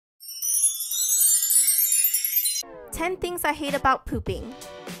10 things I hate about pooping.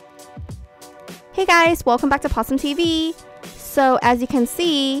 Hey guys, welcome back to PawesomeTV. So as you can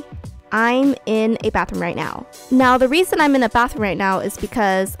see, I'm in a bathroom right now. Now the reason I'm in a bathroom right now is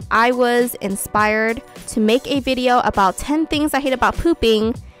because I was inspired to make a video about 10 things I hate about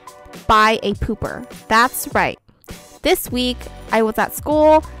pooping by a pooper. That's right. This week I was at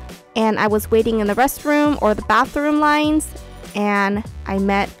school and I was waiting in the restroom or the bathroom lines and I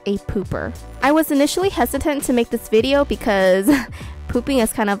met a pooper. I was initially hesitant to make this video because pooping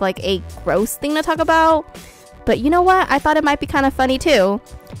is kind of like a gross thing to talk about, but you know what? I thought it might be kind of funny too.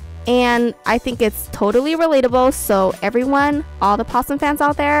 And I think it's totally relatable, so everyone, all the possum fans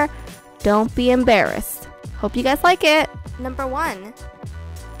out there, don't be embarrassed. Hope you guys like it. Number 1,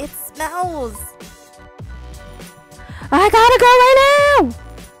 it smells. I gotta go right now!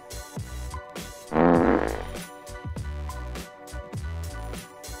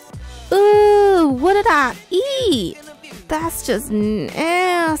 Ooh, what did I eat? That's just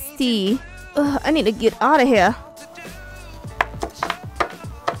nasty. Ugh, I need to get out of here.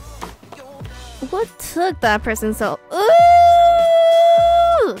 What took that person so?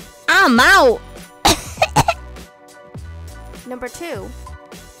 Ooh! I'm out! Number 2,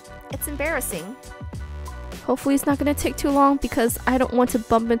 it's embarrassing. Hopefully it's not gonna take too long because I don't want to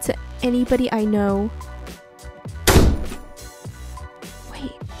bump into anybody I know.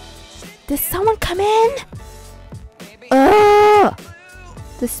 Wait, did someone come in? Ugh!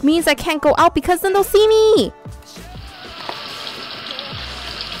 This means I can't go out because then they'll see me!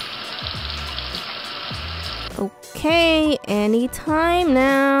 Okay, anytime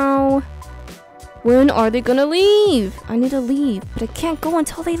now. When are they gonna leave? I need to leave, but I can't go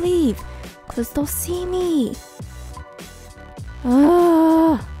until they leave because they'll see me.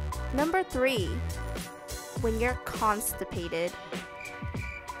 Number 3, when you're constipated.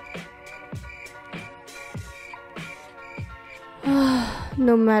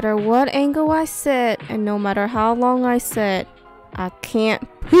 No matter what angle I sit and no matter how long I sit, I can't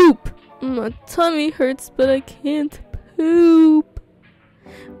poop. My tummy hurts, but I can't poop.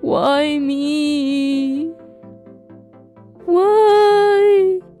 Why me?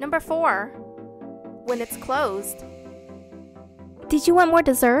 Why? Number 4, when it's closed. Did you want more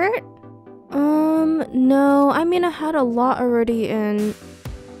dessert? No. I mean, I had a lot already and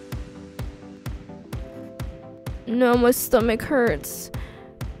no, my stomach hurts.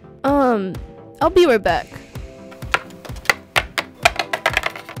 I'll be right back.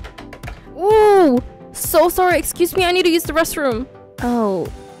 Ooh, so sorry. Excuse me, I need to use the restroom. Oh,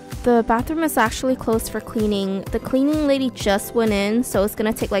 the bathroom is actually closed for cleaning. The cleaning lady just went in, so it's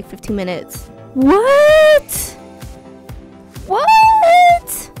gonna take like 15 minutes. What?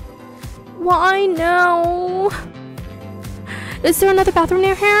 What? Why now? Is there another bathroom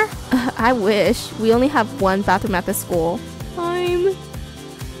near here? I wish. We only have one bathroom at the school. I'm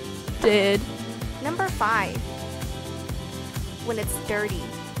dead. Number 5, when it's dirty.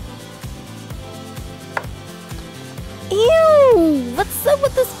 Ew! What's up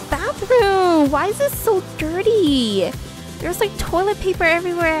with this bathroom? Why is it so dirty? There's like toilet paper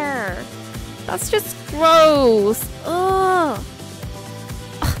everywhere. That's just gross. Ugh.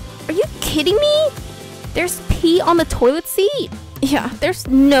 Are you kidding me? There's pee on the toilet seat? Yeah, there's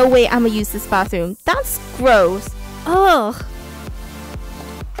no way I'm gonna use this bathroom. That's gross. Ugh.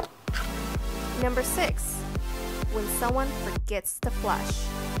 Number 6, when someone forgets to flush.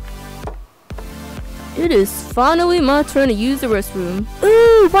 It is finally my turn to use the restroom.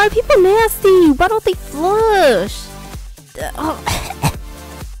 Ooh, why are people nasty? Why don't they flush? Oh,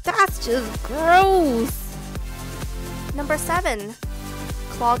 that's just gross. Number 7,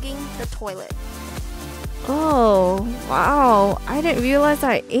 clogging the toilet. Oh, wow. I didn't realize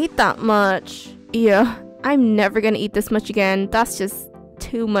I ate that much. Yeah, I'm never gonna eat this much again. That's just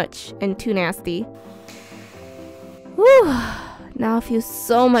too much and too nasty. Whew, now I feel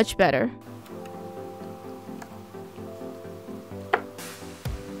so much better.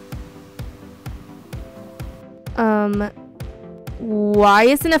 Why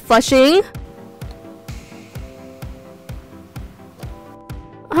isn't it flushing?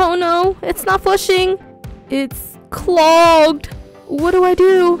 Oh no, it's not flushing. It's clogged. What do I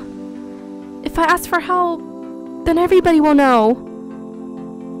do? If I ask for help, then everybody will know.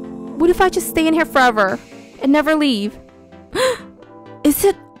 What if I just stay in here forever and never leave? Is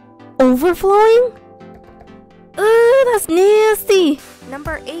it overflowing? Ugh, that's nasty.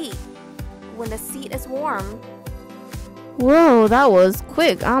 Number 8, when the seat is warm. Whoa, that was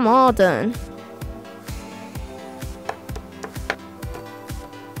quick. I'm all done.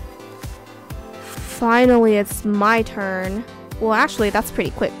 Finally, it's my turn. Well, actually, that's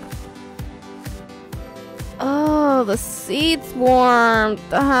pretty quick. Oh, Oh, the seat's warm.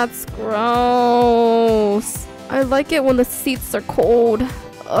 That's gross. I like it when the seats are cold.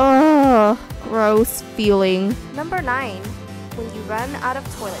 Ugh, gross feeling. Number 9, when you run out of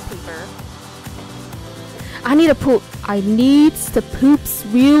toilet paper. I need to poop. I need to poop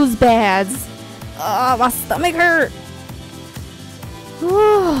real bad. My stomach hurt.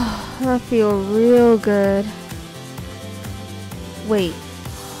 I feel real good. Wait.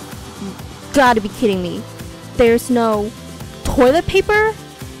 You gotta be kidding me. There's no toilet paper?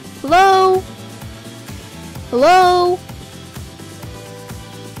 Hello? Hello?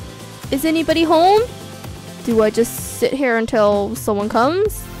 Is anybody home? Do I just sit here until someone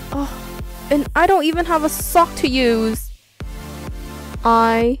comes? Oh, and I don't even have a sock to use.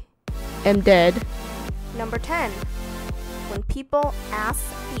 I am dead. Number 10. When people ask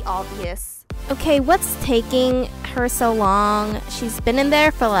the obvious. Okay, what's taking her so long? She's been in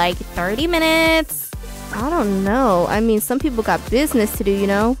there for like 30 minutes. I don't know. I mean, some people got business to do, you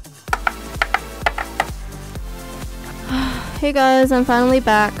know? Hey guys, I'm finally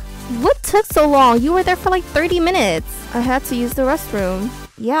back. What took so long? You were there for like 30 minutes. I had to use the restroom.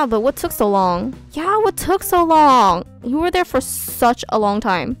 Yeah, but what took so long? Yeah, what took so long? You were there for such a long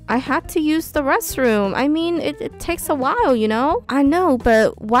time. I had to use the restroom. I mean, it takes a while, you know? I know,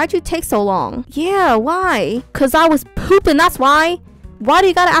 but why'd you take so long? Yeah, why? 'Cause I was pooping, that's why. Why do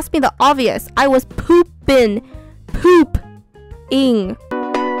you gotta ask me the obvious? I was pooping. Poop-ing.